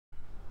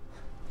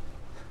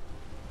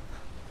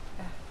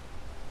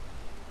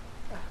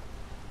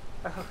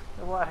Oh,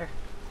 the water.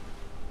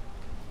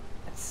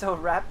 It's so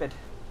rapid.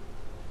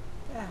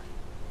 Yeah.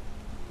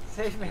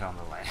 Save me. Get on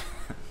the land.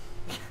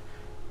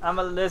 I'm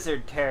a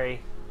lizard,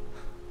 Terry.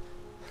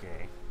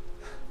 Okay.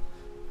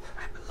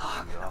 I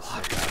belong in You the also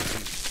water. got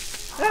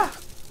Ah!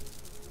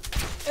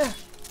 Ah!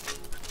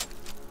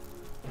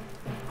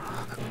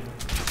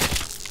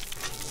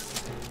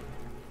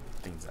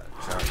 things out of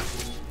charge.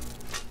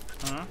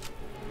 Hmm?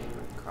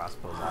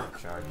 Crossbow's out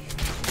of charge.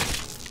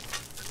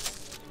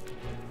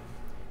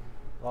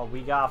 Well,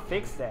 we gotta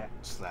fix that.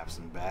 Slap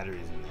some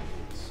batteries in there.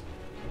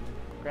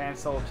 Grand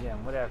Soul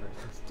Gem, whatever.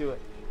 Let's do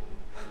it.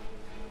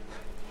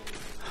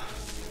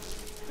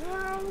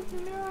 No,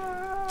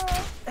 no.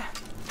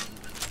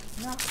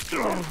 No.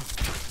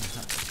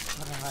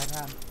 What have I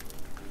done?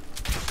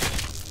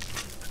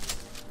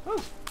 Woo!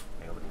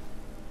 Nailed it.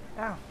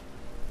 Ow.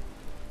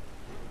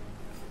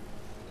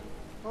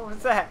 What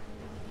was that?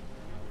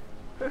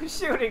 Who's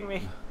shooting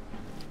me?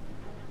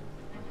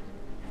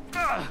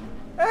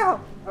 Ow!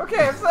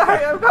 Okay, I'm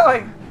sorry, I'm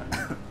going!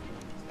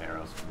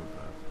 Arrows flew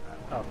up that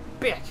one. Oh,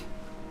 bitch!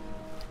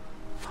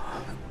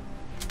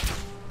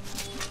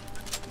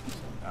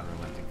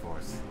 Unrelenting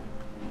force.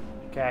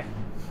 Okay.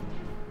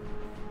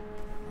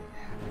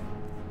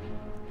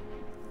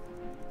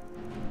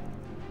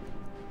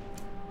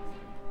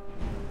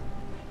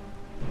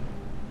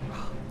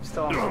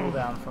 Still on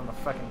cooldown from the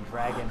fucking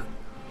dragon.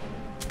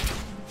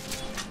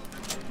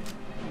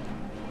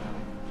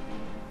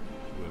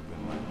 Would have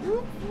been like,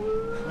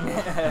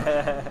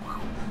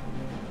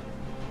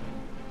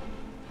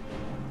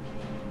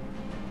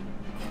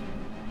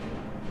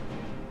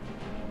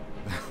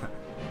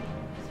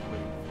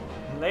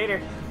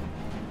 Later.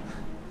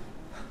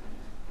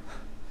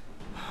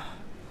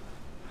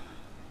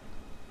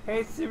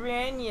 Hey,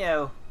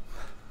 Sereno.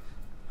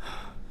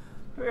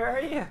 Where are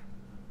you?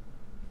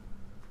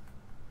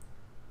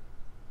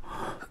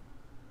 Oh,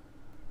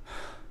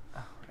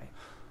 right.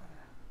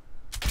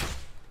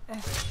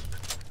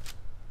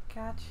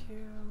 Got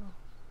you.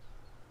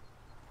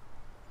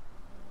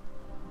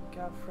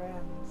 Got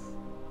friends.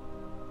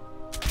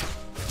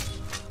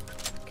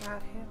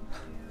 Got him too.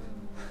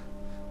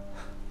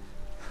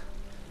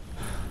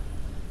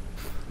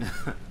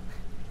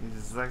 he's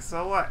just like,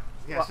 so what?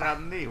 He got Well, shot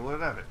in the knee,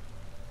 whatever.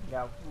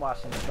 Got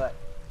washing his butt.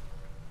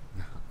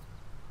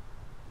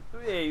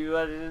 Hey, you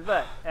washing his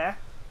butt, huh?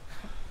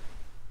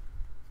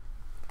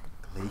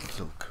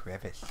 Glacial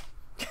crevice.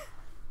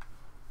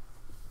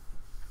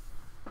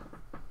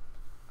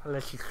 I'll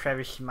let you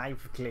crevice my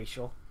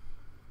glacial.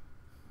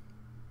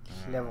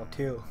 It's level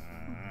 2.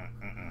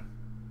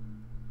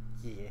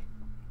 Yeah.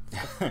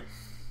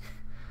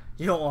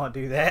 You don't want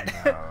to do that.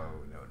 No,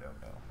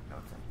 no,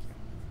 thank you.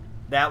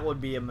 That would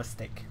be a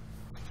mistake.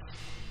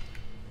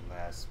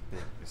 Last big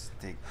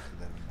mistake to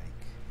ever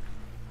make.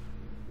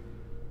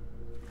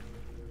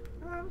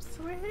 I'm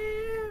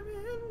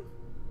swimming.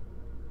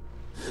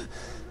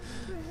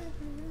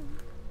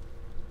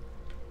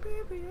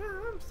 Baby,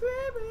 I'm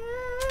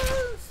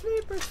swimming.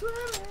 Sleeper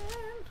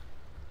swimming.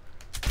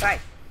 Hey.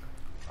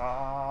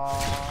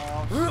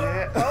 Oh,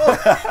 shit.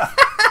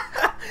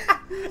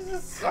 He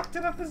just sucked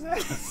it up his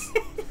ass.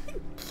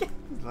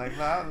 He's like,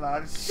 no,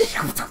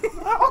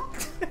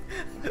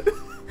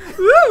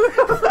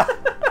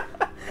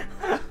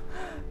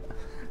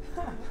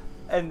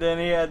 And then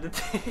he had to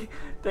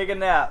take a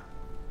nap.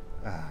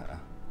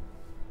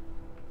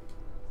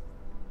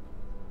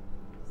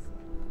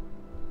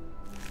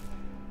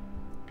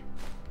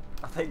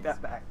 I'll take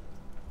that back,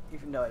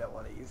 even though I don't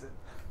want to use it.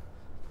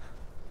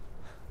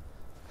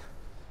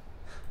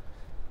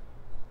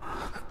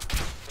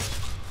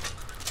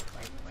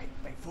 Wait.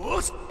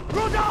 Force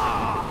Roda!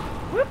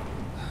 Whoop!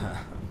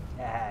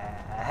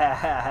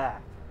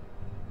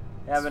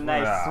 Have a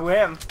nice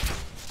swim.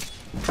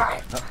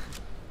 Bye.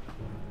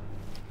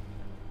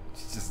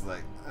 She's just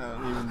like, I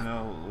don't even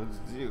know what to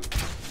do.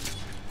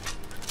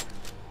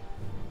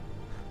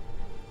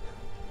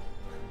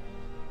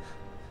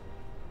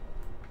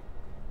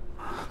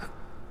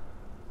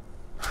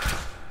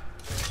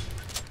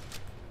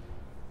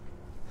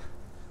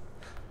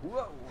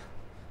 Whoa.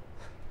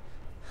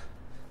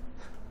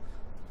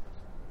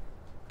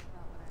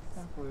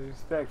 What we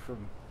expect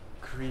from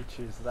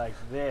creatures like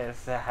this?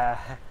 She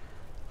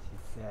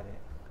said it.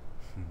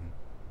 I'm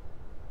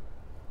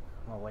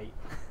gonna wait.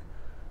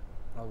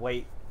 I'm gonna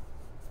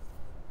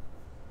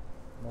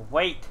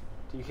wait.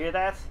 Do you hear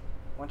that?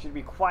 I want you to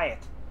be quiet.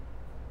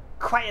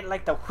 Quiet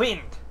like the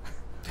wind.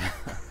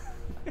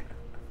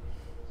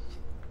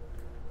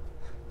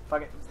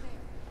 Fuck it.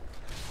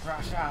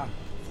 Rush out.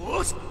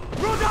 Force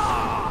Roda!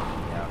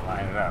 Yeah,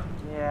 line it up.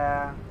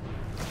 Yeah.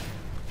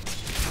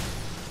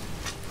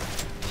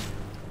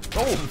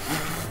 Oh!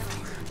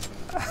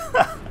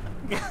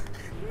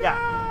 Yeah.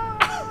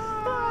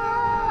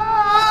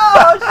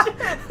 Oh shit!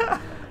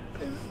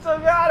 You still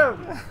got him!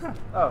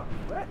 Oh,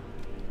 what?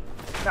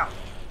 No.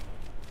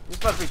 You're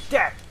supposed to be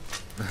dead!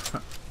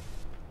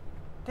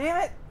 Damn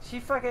it! She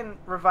fucking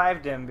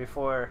revived him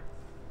before.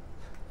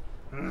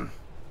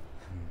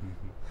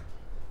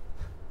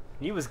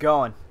 He was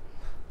going.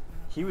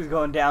 He was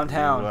going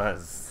downtown. He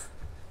was.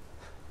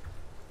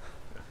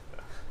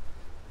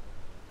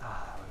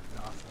 Ah, that would have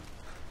been awesome.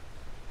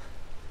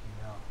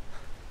 No.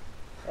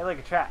 Hey, look,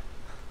 a trap.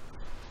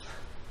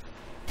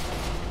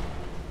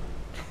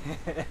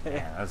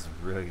 Yeah, that's a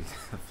really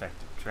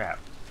effective trap.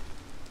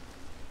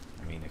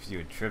 I mean, if you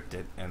had tripped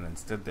it and then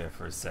stood there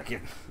for a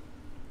second.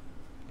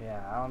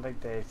 Yeah, I don't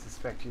think they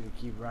suspect you to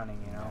keep running,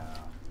 you know.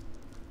 No.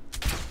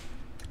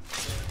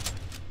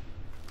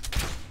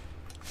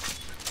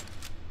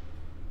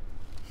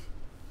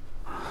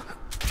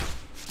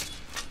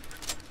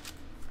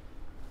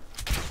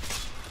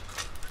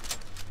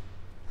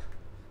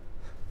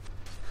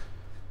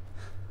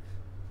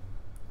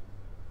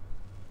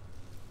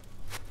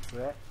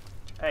 What?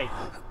 Hey.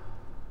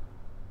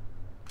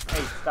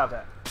 Hey, stop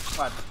that.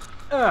 Come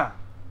on.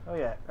 Oh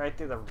yeah, right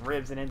through the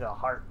ribs and into the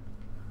heart.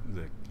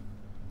 Look.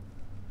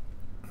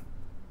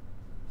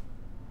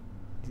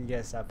 You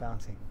gotta stop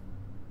bouncing.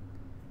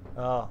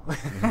 Oh.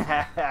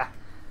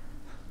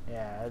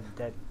 Yeah,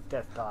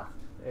 that's tough.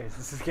 This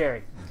is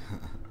scary.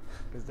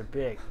 Because they're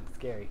big and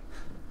scary.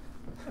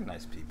 They're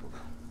nice people,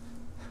 though.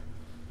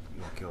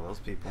 You won't kill those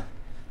people.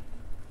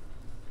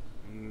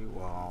 You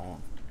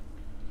won't.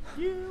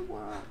 You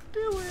won't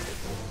do it.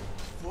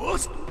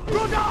 Force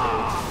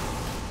Roda!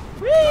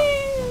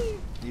 Whee!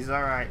 He's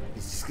alright.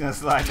 He's just gonna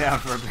slide down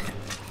for a bit.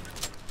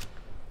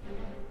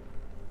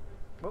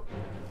 Whoop.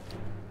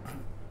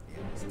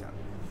 Yeah, he's done.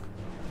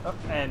 Oh,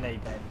 and they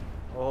dead.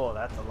 Oh,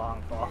 that's a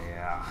long fall.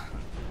 Yeah.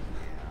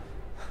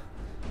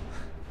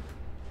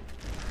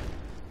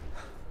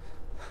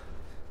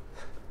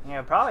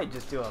 Yeah, probably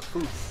just do a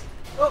foos.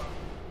 Oh!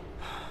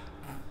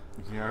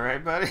 You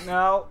alright, buddy?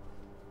 No.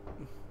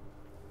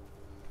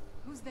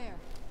 Who's there?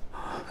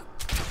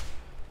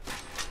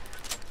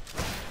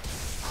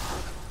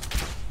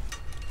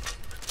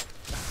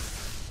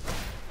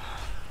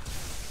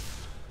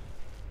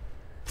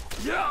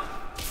 Yeah!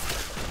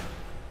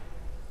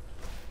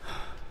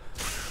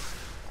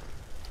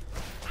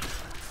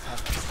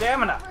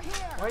 Stamina! Over here.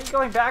 Why are you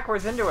going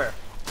backwards into her?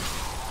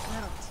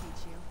 That'll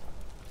teach you.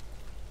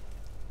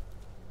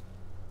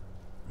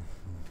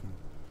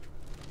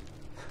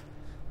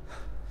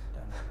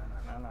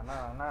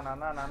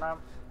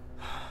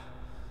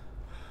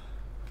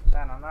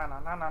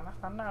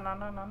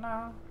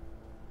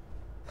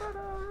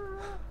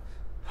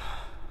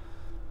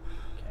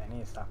 Okay, I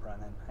need to stop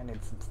running. I need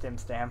some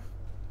stam.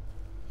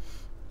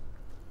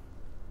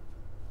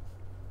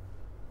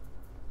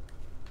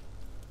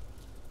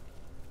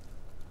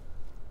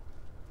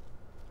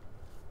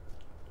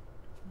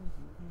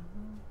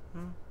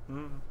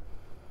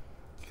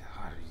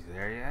 God, are you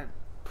there yet?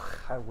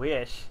 I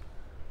wish.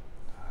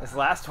 This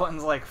last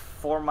one's like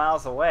 4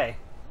 miles away.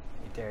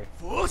 Hey, Terry.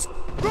 Force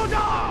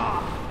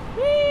Roda!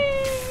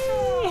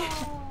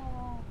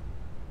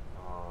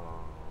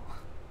 Oh.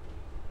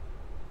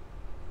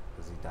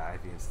 Does he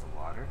dive against the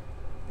water?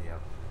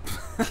 Yep.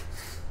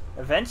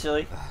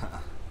 Eventually.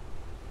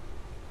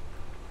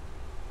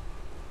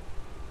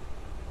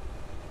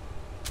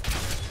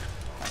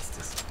 That's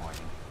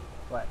disappointing.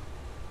 What?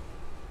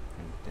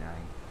 Him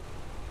dying.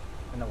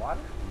 In the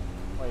water?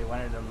 Well, you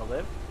wanted him to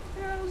live?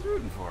 Yeah, I was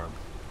rooting for him.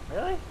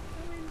 Really? I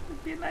mean,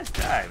 it'd be a nice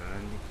dive, and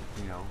then you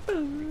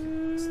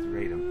could just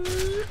rate him.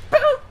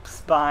 Boop!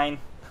 Spine.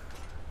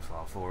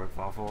 Fall forward,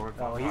 fall forward,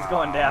 fall Oh, forward. he's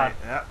going down.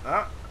 Yeah,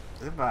 oh,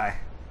 goodbye.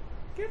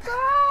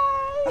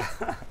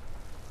 Goodbye!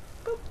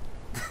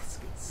 Let's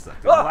get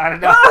sucked Oh, in the line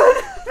of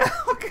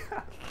oh,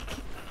 God.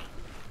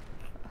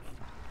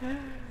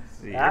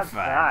 See, you're That's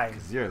fine, fine.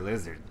 because you're a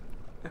lizard.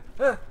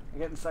 I'm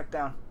getting sucked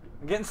down.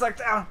 I'm getting sucked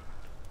down.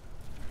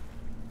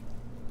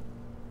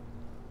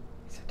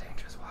 These are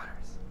dangerous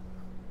waters.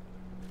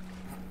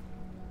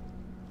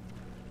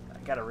 I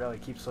gotta really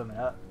keep swimming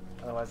up,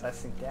 otherwise I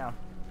sink down.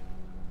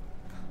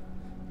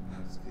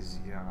 That's 'cause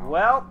you're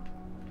Well,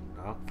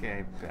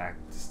 okay, back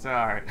to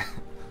start.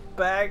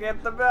 back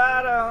at the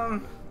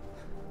bottom.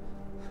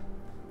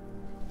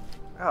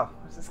 Oh,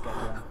 what's this guy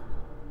doing?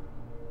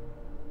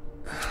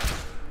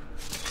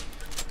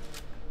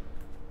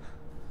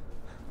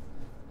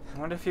 I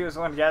wonder if he was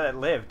one guy that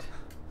lived.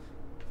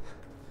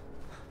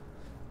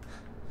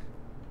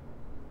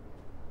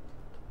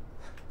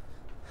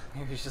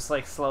 He was just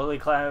like slowly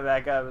climbing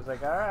back up. It's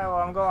like, alright, well,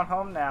 I'm going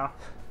home now.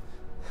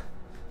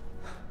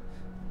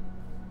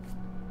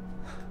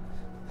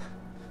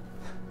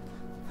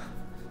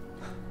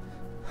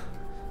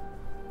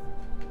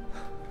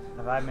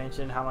 Have I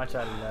mentioned how much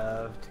I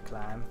love to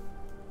climb?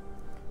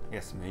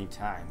 Yes, many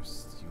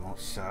times. You won't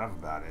shut up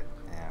about it,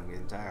 and I'm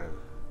getting tired of it.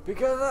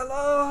 Because I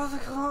love to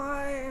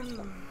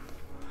climb.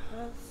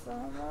 It's so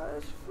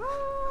much fun.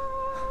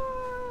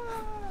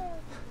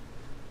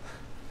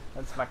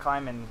 That's my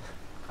climbing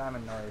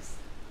noise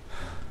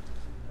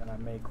that I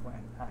make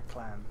when I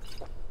climb.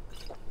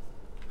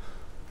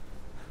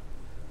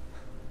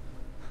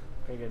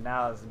 Figured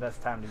now is the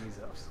best time to use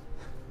those.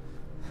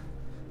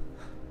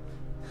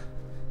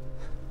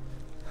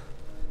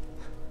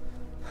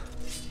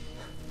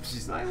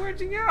 She's like, where'd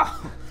you go?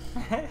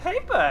 Hey,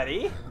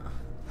 buddy.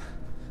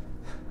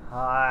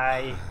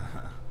 Hi.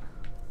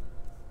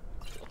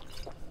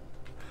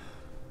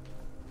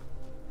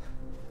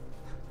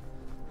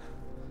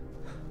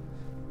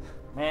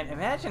 Man,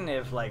 imagine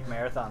if like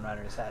marathon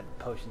runners had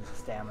potions of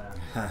stamina.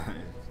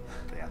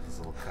 They have those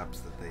little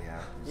cups that they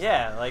have.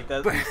 Yeah, like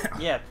the Bam!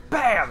 yeah,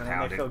 bam, and then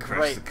Pound they it, feel crush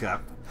great, the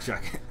cup,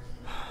 chuck it.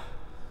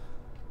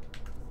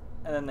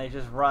 and then they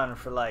just run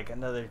for like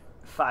another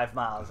 5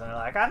 miles, and they're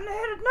like, I need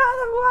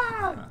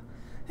another one.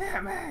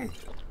 Yeah, man.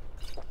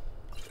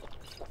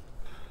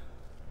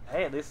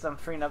 Hey, at least I'm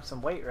freeing up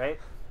some weight, right?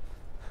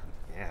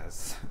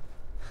 Yes.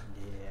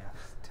 Yeah.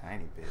 Just a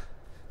tiny bit.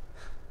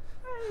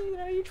 Hey, you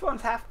know, each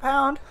one's half a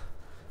pound.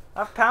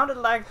 I've pounded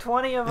like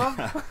 20 of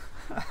them.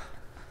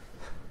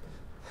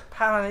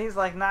 Pounding these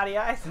like naughty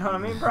ice, you know what I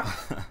mean, bro?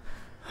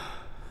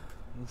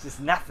 It's just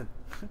nothing.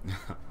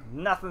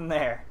 Nothing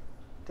there.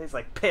 Tastes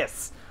like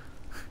piss.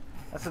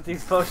 That's what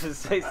these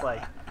potions taste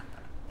like.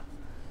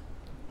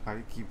 Why do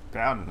you keep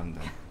pounding them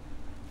then?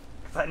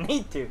 Because I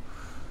need to.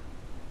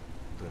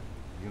 But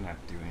you don't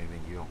have to do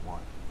anything you don't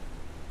want.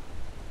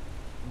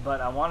 But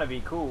I want to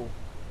be cool.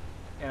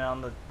 And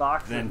on the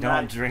box Then of don't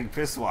naughty, drink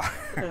piss water.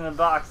 in the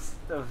box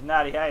of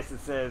naughty ice,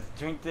 it says,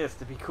 drink this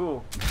to be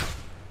cool.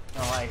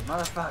 I'm like,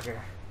 motherfucker.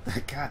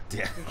 God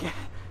damn.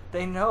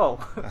 They know.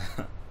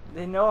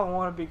 They know I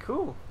want to be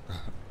cool.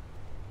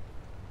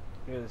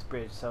 Look at this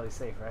bridge. It's totally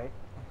safe, right?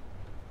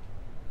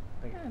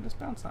 Like, Yeah, just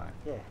bounce on it.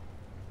 yeah.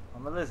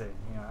 I'm a lizard.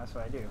 You know, that's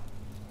what I do.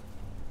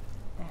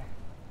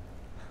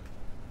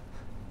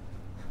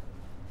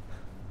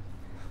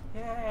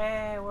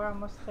 Yeah. Yay, we're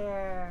almost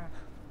there.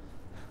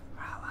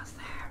 We're almost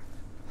there.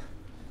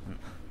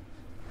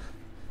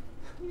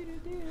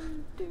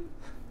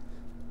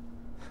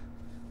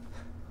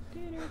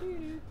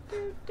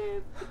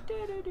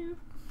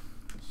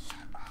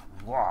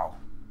 Wow.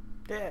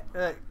 Yeah,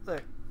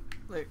 look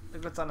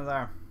what's on his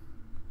arm.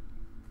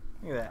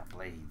 Look at that.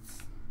 Blades.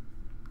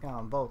 Yeah,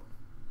 on both.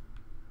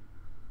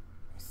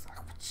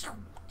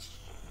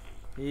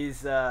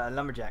 He's a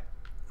lumberjack.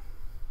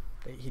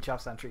 He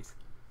chops down trees.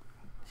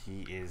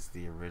 He is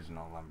the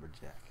original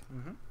lumberjack.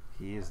 Mm-hmm.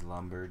 He is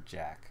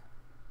lumberjack.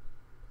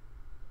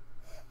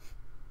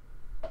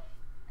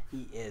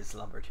 He is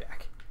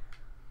lumberjack.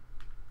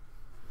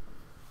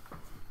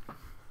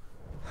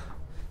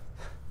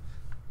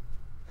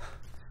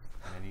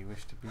 Many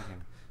wish to be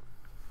him.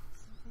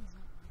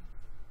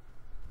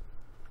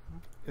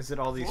 Is it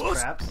all these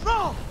First traps?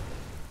 round.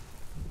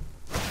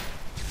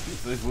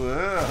 He's like,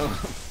 whoa.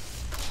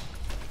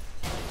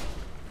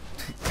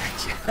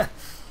 Gotcha.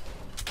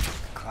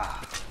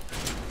 Claw.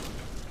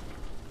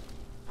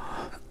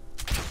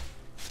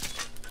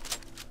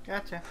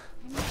 Gotcha.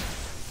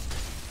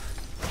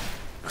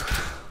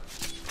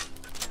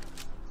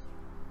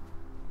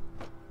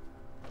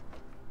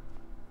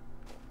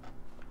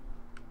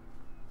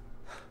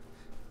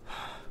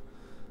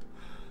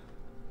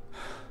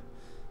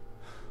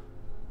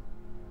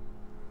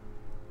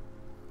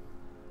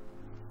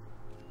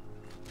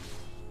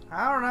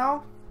 I don't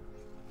know.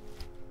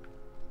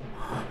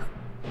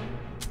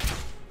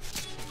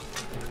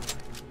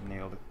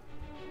 Nailed it.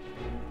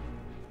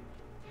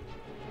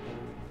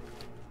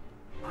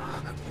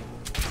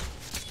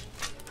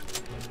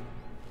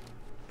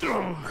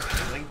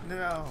 Like,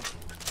 no.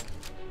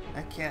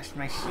 I cast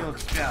my shield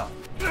spell.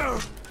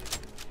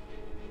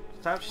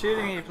 Stop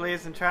shooting me,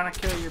 please. I'm trying to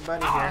kill your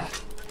buddy here.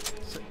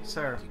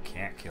 Sir. You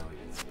can't kill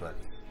his buddy.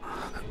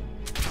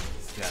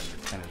 He's got an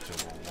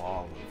impenetrable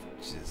wall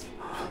of just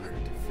pure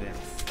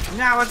defense.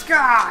 Now it's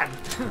gone!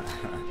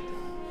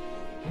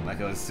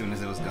 Like as soon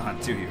as it was gone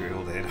too, you were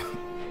able to hit him.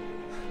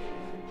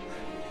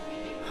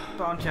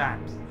 Bone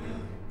chimes.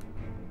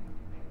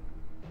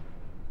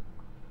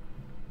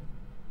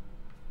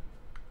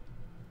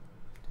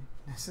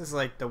 This is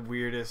like the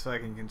weirdest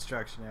fucking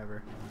construction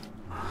ever.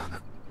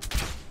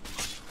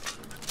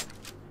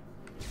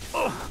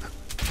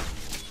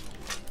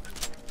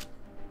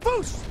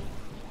 Boost.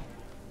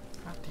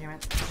 God damn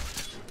it.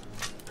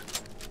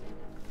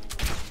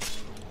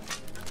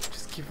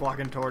 Just keep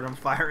walking toward him,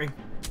 firing.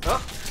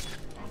 Oh!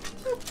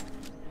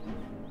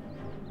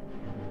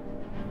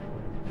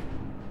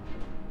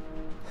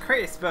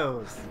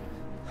 Crispos!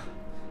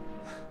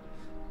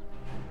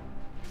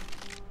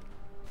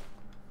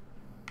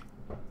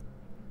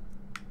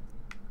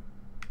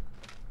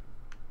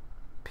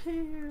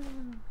 Pew!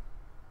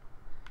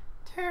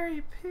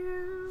 Terry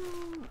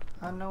Pew!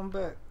 Unknown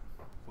book.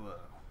 Whoa.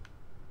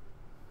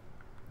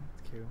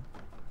 That's cute.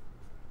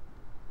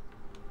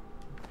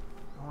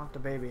 I want the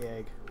baby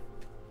egg.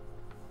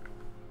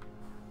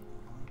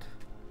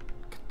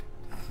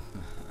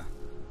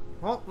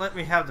 Won't let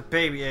me have the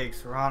baby egg,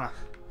 Serana.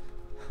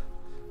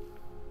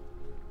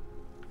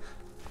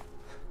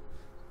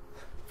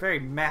 Very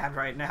mad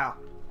right now.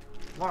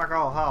 Wanna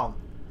go home.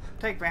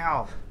 Take me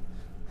home.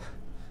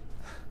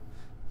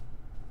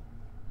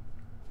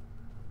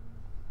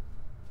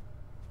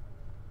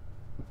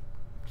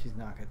 She's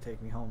not gonna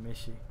take me home, is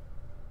she?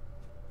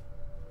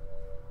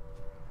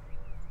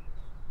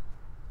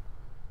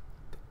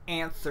 The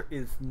answer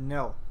is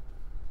no.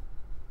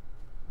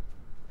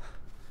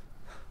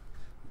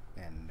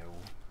 And no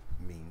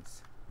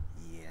means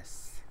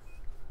yes.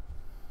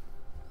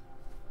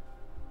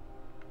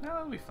 No,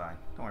 it'll be fine.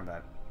 Don't worry about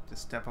it.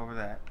 Just step over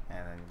that,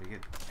 and then you'll be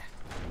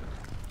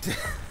good.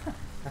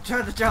 I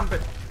tried to jump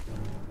it.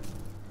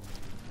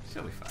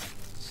 She'll be fine.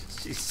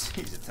 She's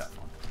a tough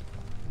one.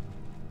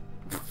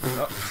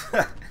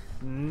 Oh.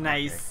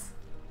 Nice.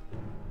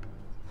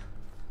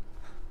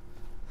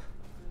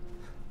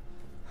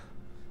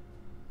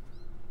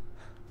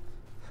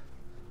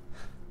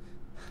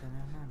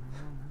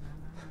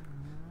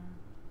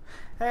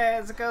 Hey,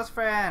 it's a ghost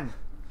friend.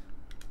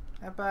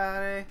 Hi,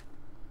 buddy.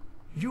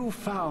 You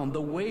found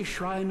the way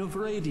shrine of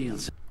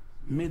radiance.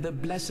 May the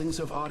blessings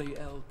of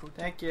Ariel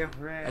protect Thank you.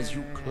 as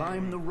you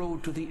climb the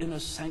road to the inner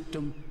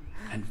sanctum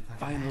and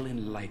final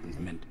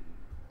enlightenment.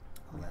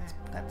 Oh,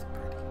 that's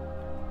pretty.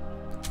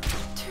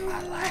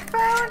 I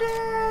found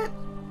it.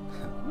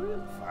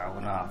 Fire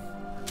went off.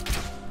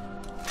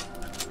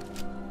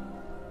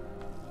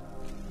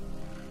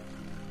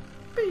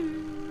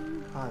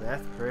 Oh,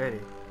 that's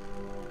pretty.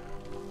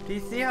 Do you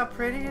see how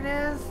pretty it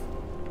is?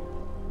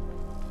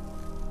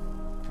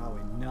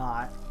 Probably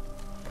not.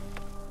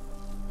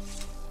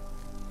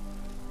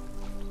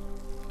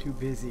 Too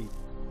busy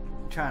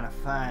trying to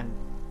find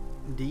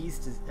D's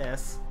to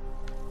S.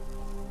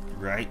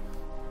 Right?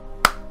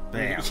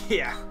 Bam.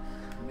 Yeah.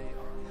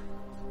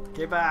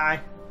 Okay, bye.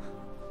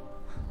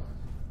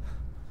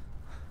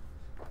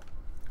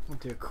 We'll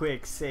do a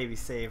quick savey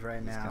save right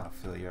He's now. gonna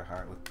fill your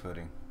heart with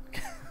pudding.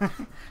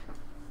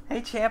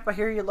 Hey champ, I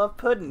hear you love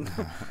pudding.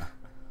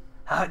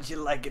 How'd you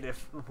like it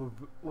if...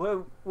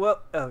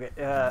 What? Okay,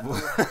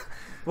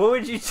 what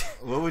would you...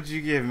 What would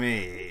you give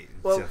me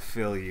to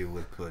fill you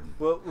with pudding?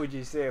 What would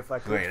you say if I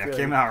could Wait, fill that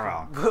came you? out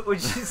wrong. What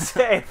would you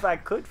say if I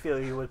could fill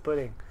you with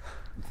pudding?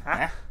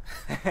 Huh?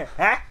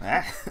 Huh?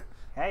 Huh?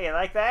 Hey, you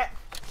like that?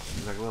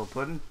 You like a little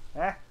pudding?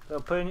 Huh?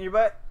 Little pudding in your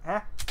butt?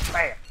 Huh?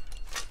 Bam!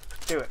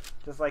 Do it.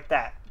 Just like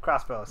that.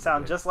 Crossbow.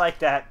 Sound just like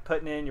that.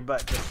 Putting it in your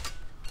butt. Just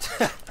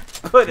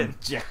pudding.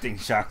 Injecting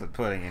chocolate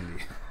pudding into you.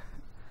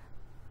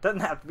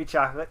 Doesn't have to be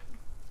chocolate.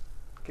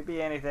 Could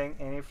be anything.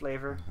 Any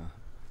flavor.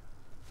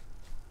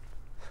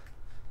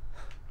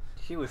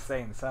 She was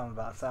saying something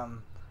about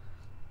something.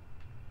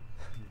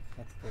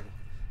 That's pretty.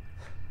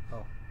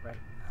 Oh, right.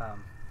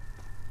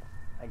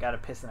 I gotta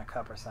piss in a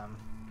cup or something.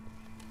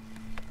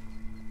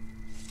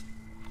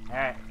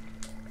 Alright.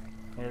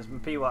 Here's my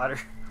pee water.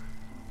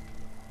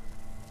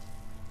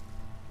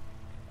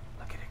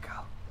 Look at it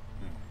go.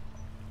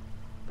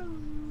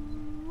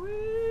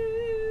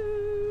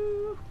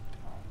 Woo.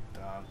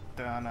 Dun,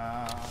 dun,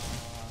 dun.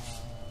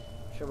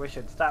 Sure, we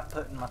should stop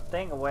putting my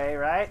thing away,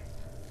 right?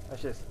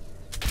 Let's just.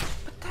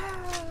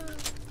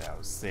 That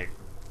was sick.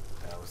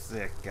 That was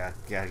sick. Gotta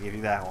give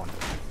you that one.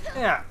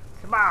 Yeah.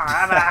 Come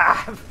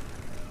on.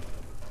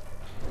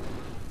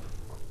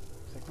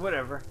 It's like,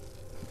 whatever.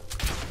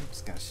 I'm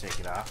just gonna shake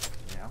it off,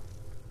 you know?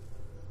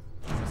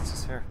 It's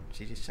just her.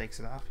 She just shakes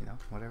it off, you know?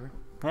 Whatever.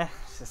 Yeah,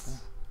 it's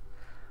just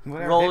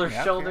Whatever. roll Hit her me, I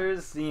don't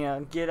shoulders, you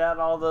know, get out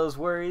all those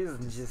worries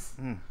and just.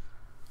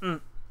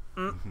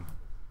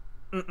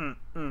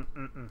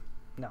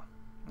 No.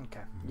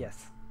 Okay.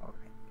 Yes. All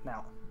right.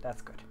 Now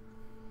that's good.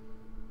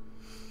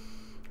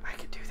 I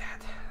could do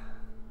that.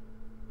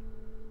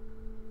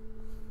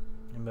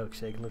 The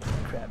milkshake looks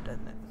like crap,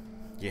 doesn't it?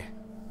 Yeah.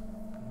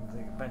 There's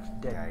like a bunch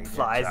of dead Yeah, you get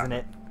flies in chocolate.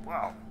 it.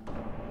 Wow.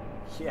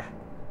 Yeah.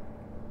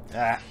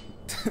 Ah.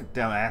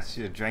 Dumbass.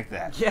 Should have drank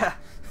that. Yeah.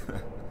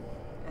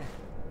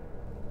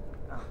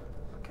 Oh.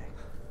 Okay.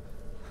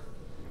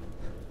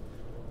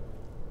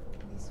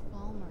 These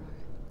Falmer,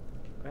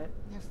 Right.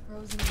 they're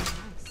frozen in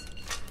ice.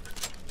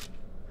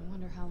 I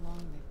wonder how long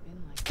they've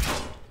been like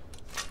that.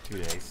 2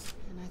 days.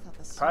 And I thought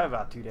the Probably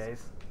about 2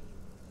 days.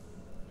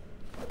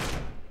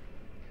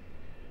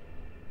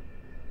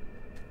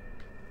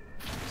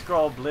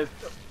 Scroll blip.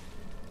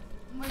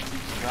 Like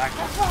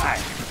a fly.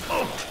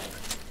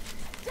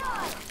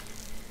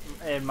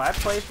 In my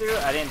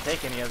playthrough, I didn't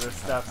take any of this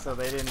stuff, so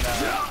they didn't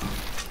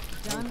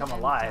come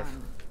alive.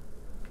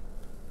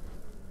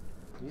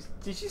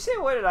 Did you say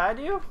what did I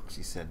do?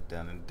 She said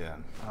done and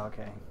done.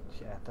 Okay,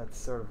 yeah, that's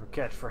sort of a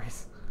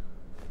catchphrase.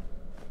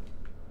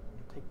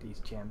 Take these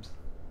gems.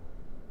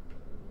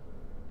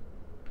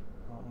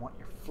 I don't want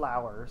your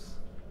flowers.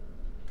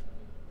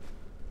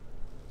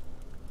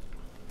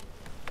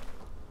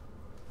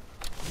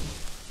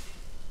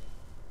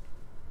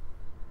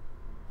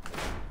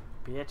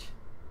 Bitch.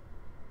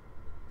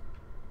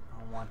 I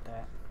don't want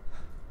that.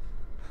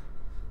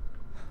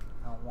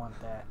 I don't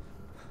want that.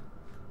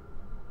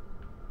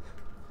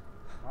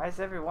 Why is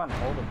everyone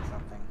holding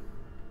something?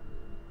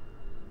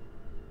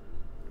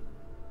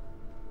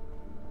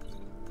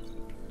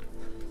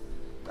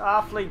 It's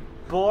awfully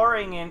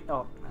boring in...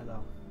 Oh,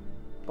 hello.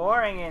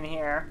 Boring in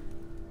here.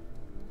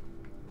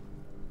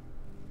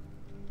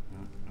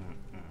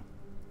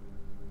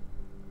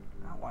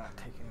 I don't want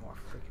to take any more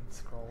freaking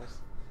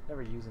scrolls.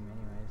 Never use them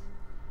anyways.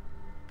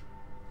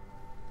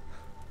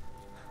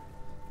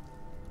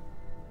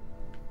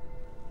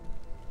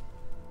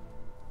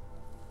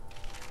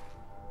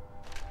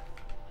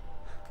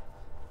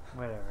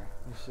 Whatever.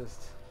 It's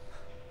just...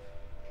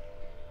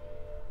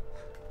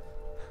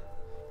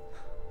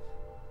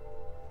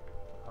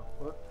 Oh,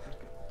 whoop.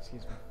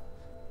 Excuse me.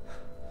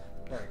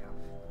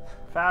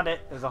 Found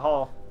it. There's a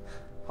hole.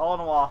 Hole in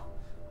the wall.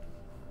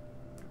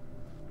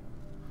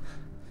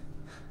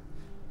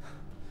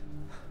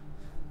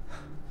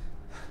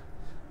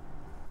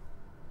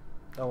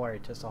 Don't worry,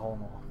 just a hole in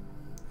the wall.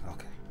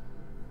 Okay.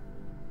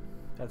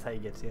 That's how you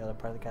get to the other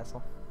part of the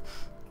castle.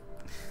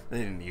 They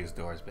didn't use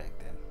doors back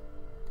then.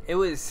 It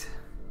was...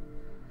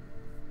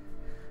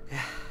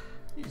 Yeah.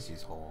 You just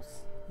use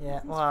holes. Yeah,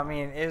 well, I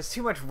mean, it was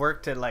too much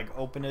work to, like,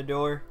 open a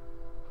door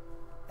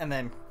and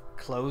then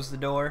close the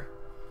door.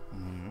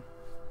 Mm-hmm.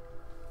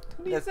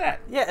 Who needs that?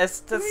 Yeah,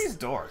 it's Who just... needs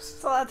doors?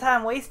 It's a lot of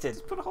time wasted.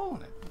 Just put a hole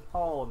in it.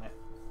 Hole in it.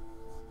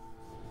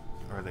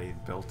 Or they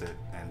built it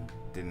and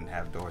didn't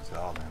have doors at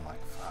all. And they're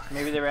like, fuck.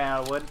 Maybe they ran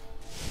out of wood.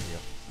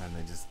 Yep. And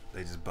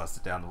they just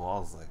busted down the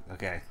walls. Like,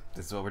 okay,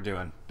 this is what we're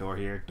doing. Door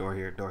here, door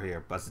here, door here.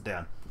 Bust it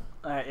down.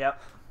 All right.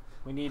 Yep.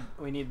 We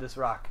need this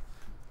rock.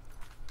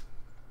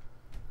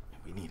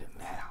 We need it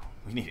now.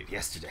 We need it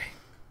yesterday.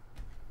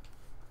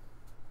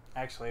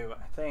 Actually,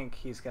 I think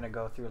he's gonna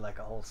go through like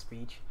a whole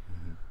speech.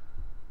 Mm-hmm.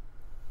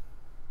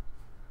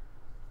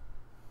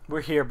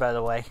 We're here, by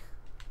the way.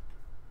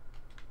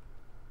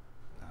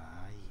 Yeah.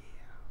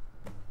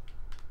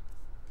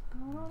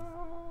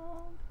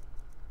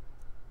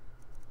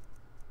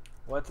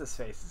 What's his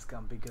face is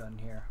gonna be good in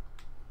here.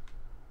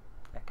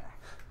 That guy.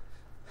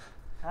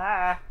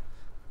 Ah.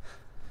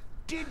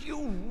 Did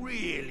you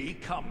really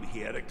come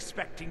here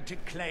expecting to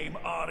claim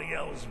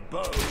Ariel's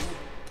bow?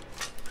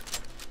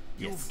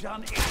 You've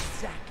done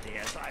exactly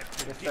as I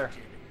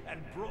predicted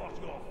and brought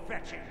your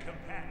fetching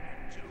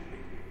companion to me.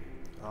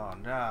 Oh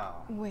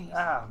no. Wait.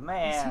 Oh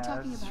man. Is he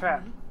talking that's a about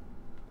trap. me?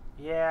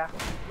 Yeah.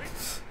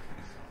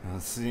 I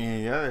don't see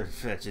any other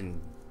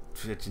fetching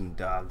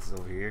dogs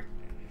over here.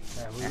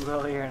 Yeah, we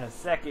will here in a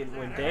second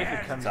when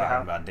David comes Talking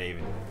out. about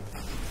David.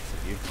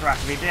 You proc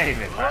me,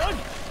 David.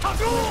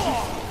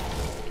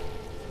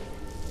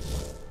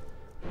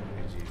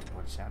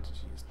 What sound did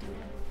you use?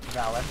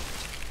 Valid.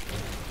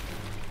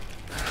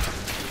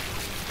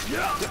 You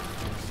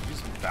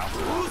just bounce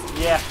off.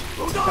 Yeah.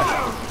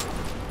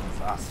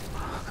 That's awesome.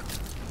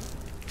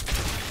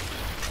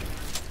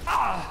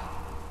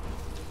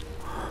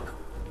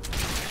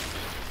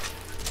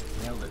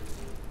 Nailed it.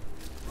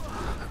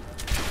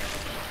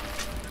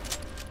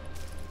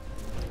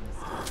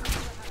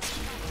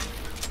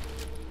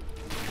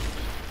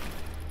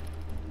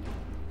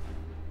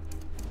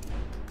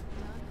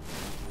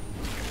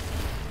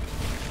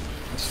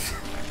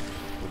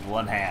 With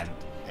one hand,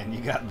 and you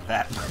got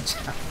that much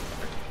out.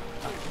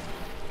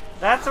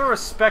 That's a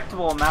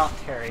respectable amount,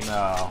 Terry.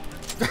 No.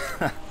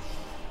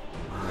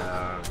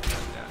 No.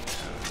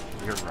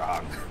 You're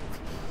wrong.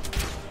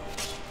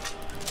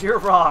 You're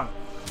wrong.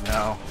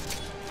 No.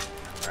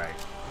 Right.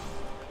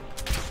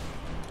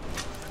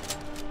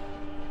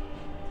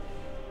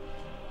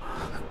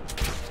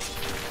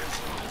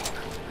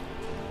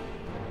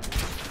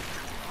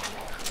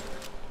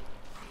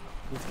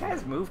 These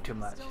guys move too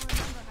much. I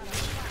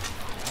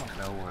don't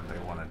know what they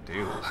want to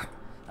do.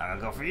 I'm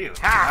gonna go for you.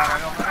 I'm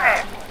gonna go for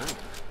you.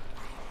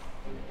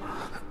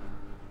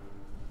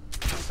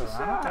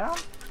 Surround down?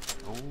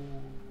 Oh.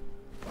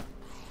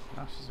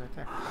 No, she's right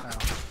there. No.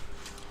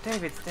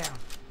 David's down.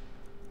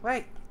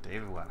 Wait.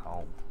 David went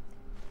home.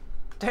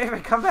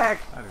 David, come back.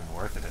 Not even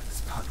worth it at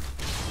this point.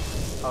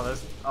 Oh,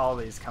 there's all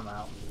these come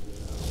out.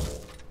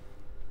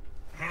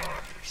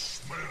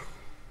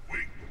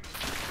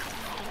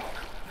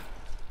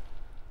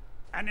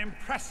 An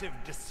impressive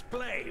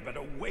display, but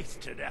a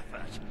wasted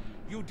effort.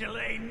 You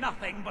delay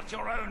nothing but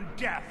your own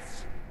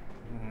deaths.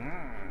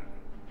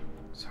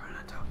 Sorry,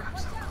 don't come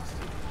so close.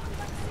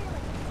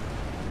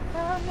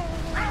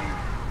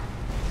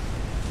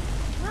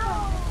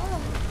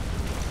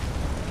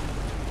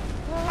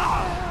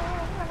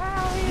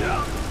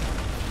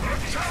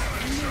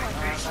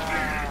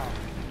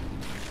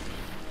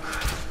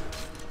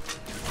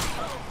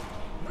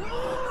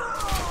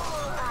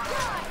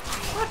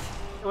 What?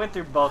 It went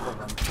through both of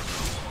them.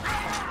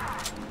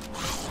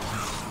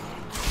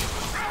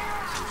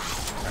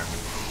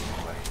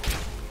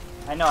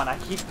 I know, and I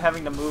keep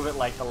having to move it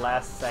like the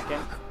last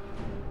second.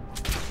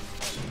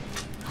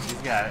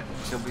 She's got it.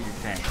 She'll be your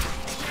tank.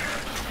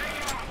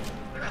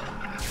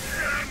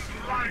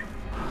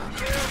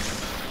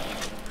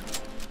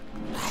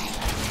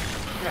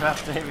 Get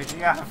up, David. You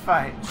gotta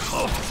fight.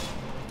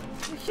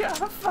 You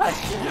gotta fight.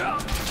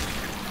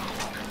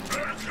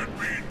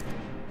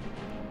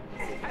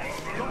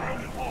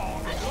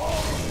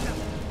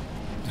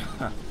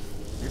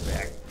 You're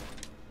back.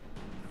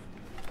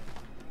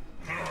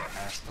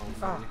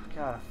 Oh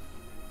god.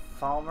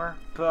 Falmer,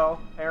 bow,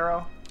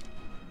 arrow.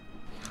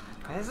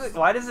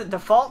 Why does it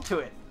default to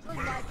it? That's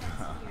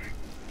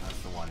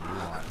the one you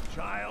want.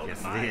 Child, Yes,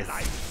 it my is.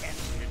 life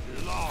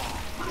ended long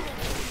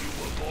before you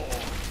were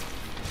born.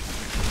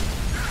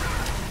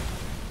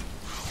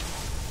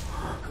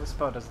 This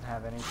bow doesn't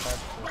have any type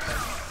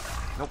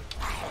of... Nope.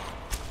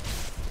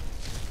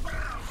 I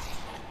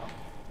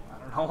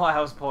don't know why I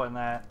was pulling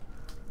that.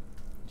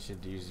 You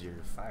should use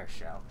your fire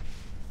shout.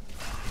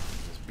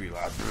 Just be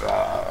like,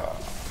 "Blah."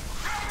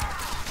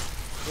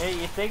 Yeah,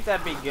 you think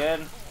that'd be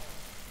good?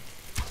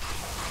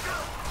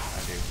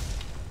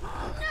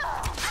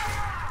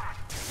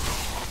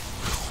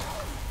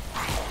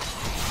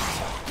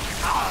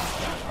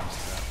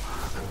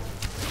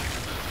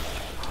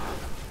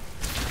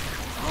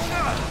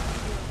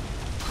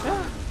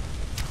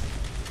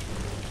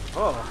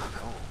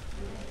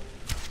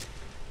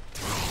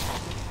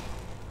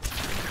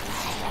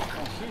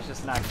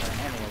 She's not killing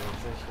any of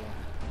these, is she?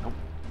 Nope.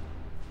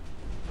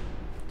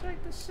 Take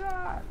the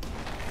shot.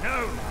 No!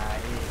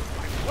 Nice.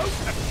 Close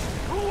to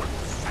 2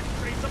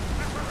 centuries of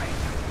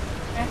preparation!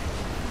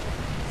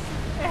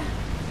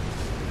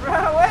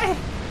 Run away!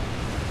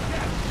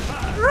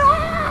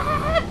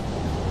 Run!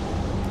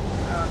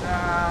 Oh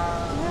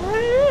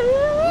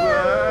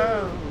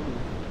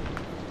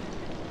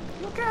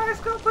no! Look out,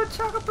 it's gonna put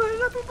chocolate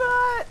pudding up your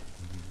butt!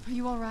 Are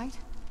you alright?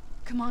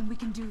 Come on, we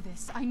can do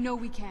this. I know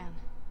we can.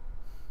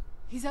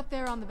 He's up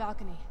there on the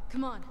balcony.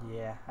 Come on.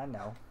 Yeah, I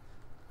know.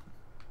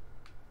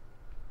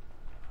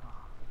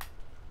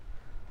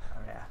 Oh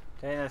yeah.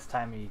 During this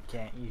time you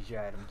can't use your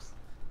items.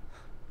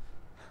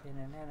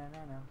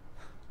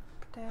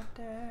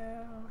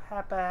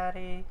 Hi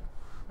buddy.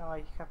 Oh,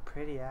 you got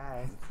pretty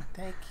eyes.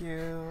 Thank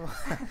you.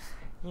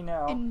 You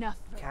know, Enough.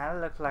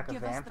 kinda look like a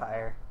Give us the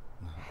vampire.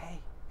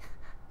 Hey.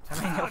 I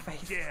mean, no How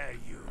face. dare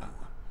you!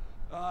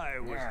 I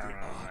was the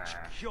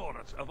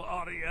Arch-Curate of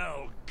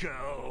Ariel,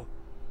 girl.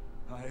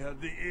 I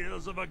had the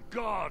ears of a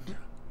god.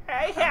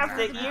 I have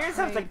the ears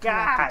of the They corrupted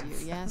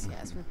gods. you. Yes,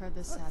 yes, we've heard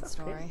this sad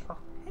story. Oh,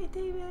 hey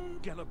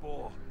David.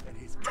 Gelibor and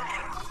his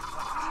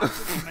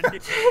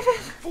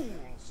manipulating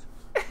fools.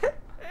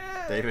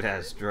 David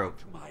had a stroke.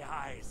 To my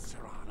eyes,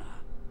 Serana.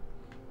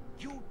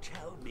 You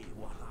tell me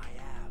what I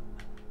am.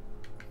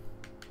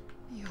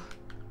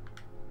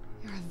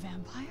 You're a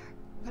vampire?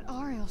 But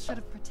Ariel should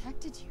have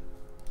protected you.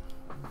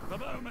 The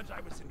moment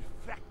I was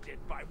infected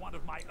by one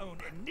of my own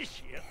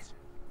initiates,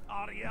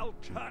 Ariel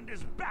turned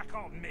his back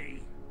on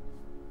me.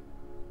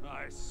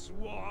 I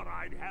swore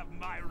I'd have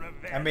my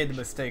revenge. I made the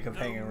mistake of no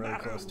hanging really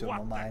matter close to him what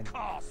on the mine.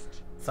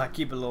 cost. So I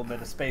keep a little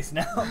bit of space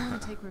now. You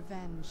want to take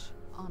revenge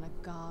on a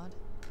god?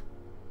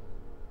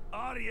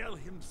 Ariel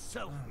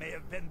himself may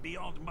have been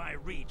beyond my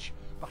reach,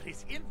 but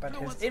his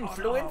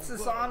influence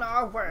is on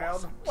our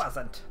world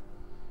wasn't.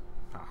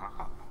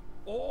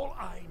 All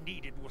I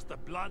needed was the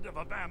blood of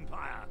a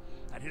vampire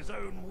and his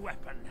own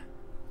weapon.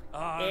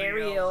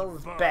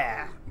 Ariel's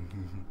bear.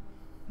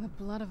 The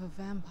blood of a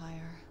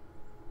vampire.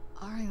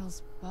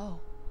 Ariel's bow.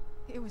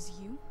 It was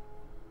you?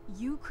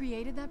 You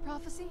created that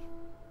prophecy?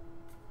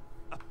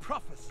 A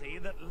prophecy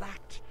that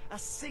lacked a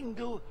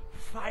single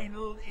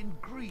final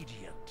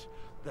ingredient.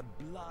 The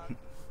blood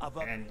of a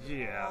And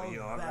yeah, pure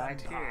you're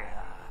right vampire.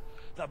 here.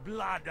 The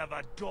blood of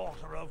a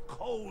daughter of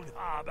Cold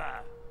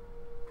Harbor.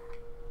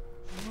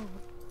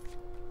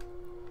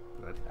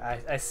 But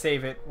I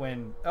save it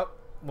when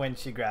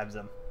she grabs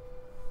him,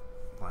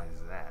 why is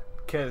that?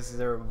 because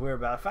we're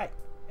about to fight,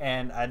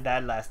 and I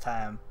died last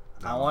time.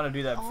 I want to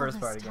do that All first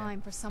this part again.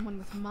 time for someone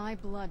with my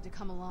blood to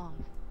come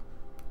along.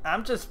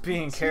 I'm just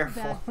being Too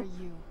careful. bad for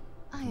you.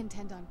 I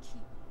intend on keeping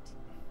it.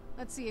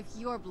 Let's see if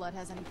your blood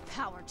has any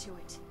power to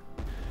it.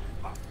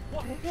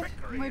 What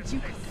trickery Where'd is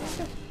you this?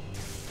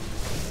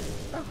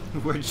 come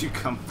from? Where'd you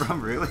come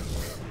from, really?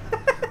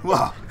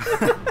 Whoa!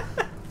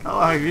 How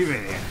long have you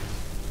been here?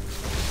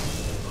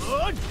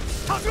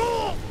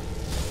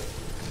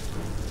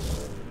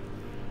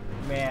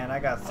 Man, I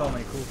got so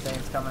many cool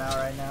things coming out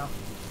right now.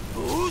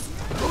 Oh!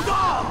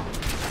 Oh!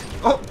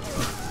 Oh!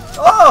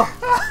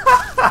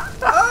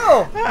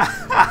 Oh!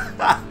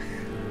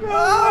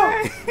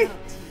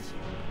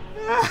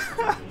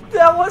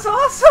 That was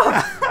awesome!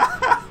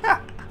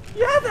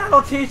 Yeah,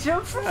 that'll teach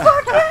him.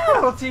 Fuck yeah,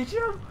 that'll teach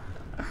him.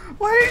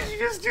 Why didn't you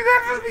just do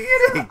that from the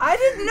beginning? I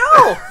didn't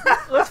know.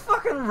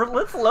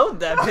 Let's load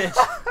that bitch.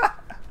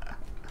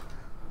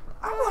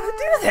 I want to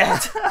do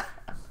that.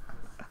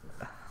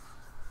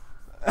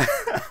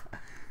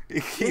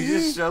 He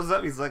just shows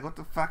up. He's like, "What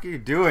the fuck are you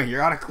doing?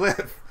 You're on a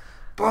cliff."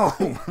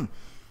 Boom.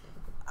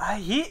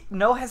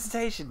 No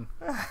hesitation.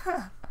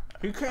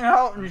 He came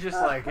out and was just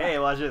like, "Hey,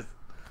 watch this."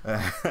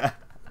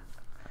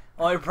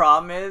 Only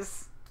problem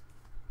is,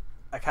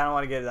 I kind of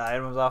want to get the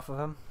items off of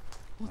him.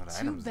 Well, What too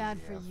items bad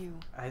does he for have? you.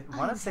 I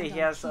want to say intend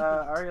he on has keeping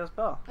it. Ariel's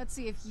bow. Let's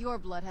see if your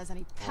blood has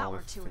any power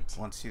Well, to if it.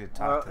 wants you to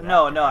talk to that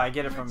No, guy. I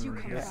get it Where'd from you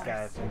come this from?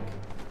 guy, I think.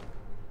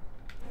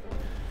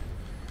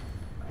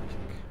 Magic.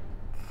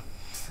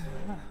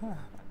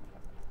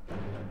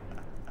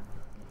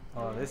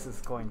 Oh, this is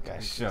going to Guy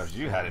be showed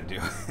you how to do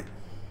it.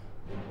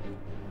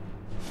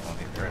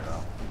 Only her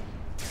though.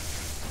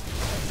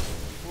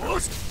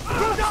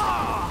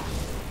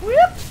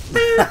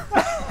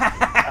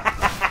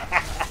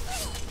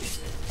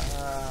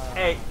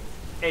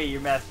 Hey,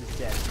 your master's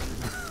dead.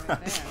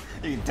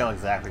 You can tell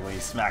exactly when he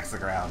smacks the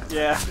ground.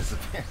 Yeah. He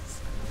disappears.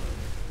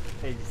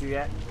 Hey, did you see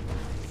that?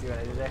 See what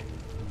I did there?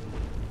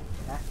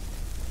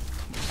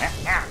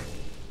 Huh?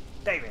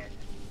 David!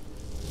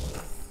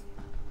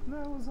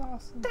 That was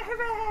awesome.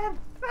 David!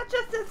 That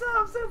just did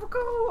something super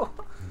cool!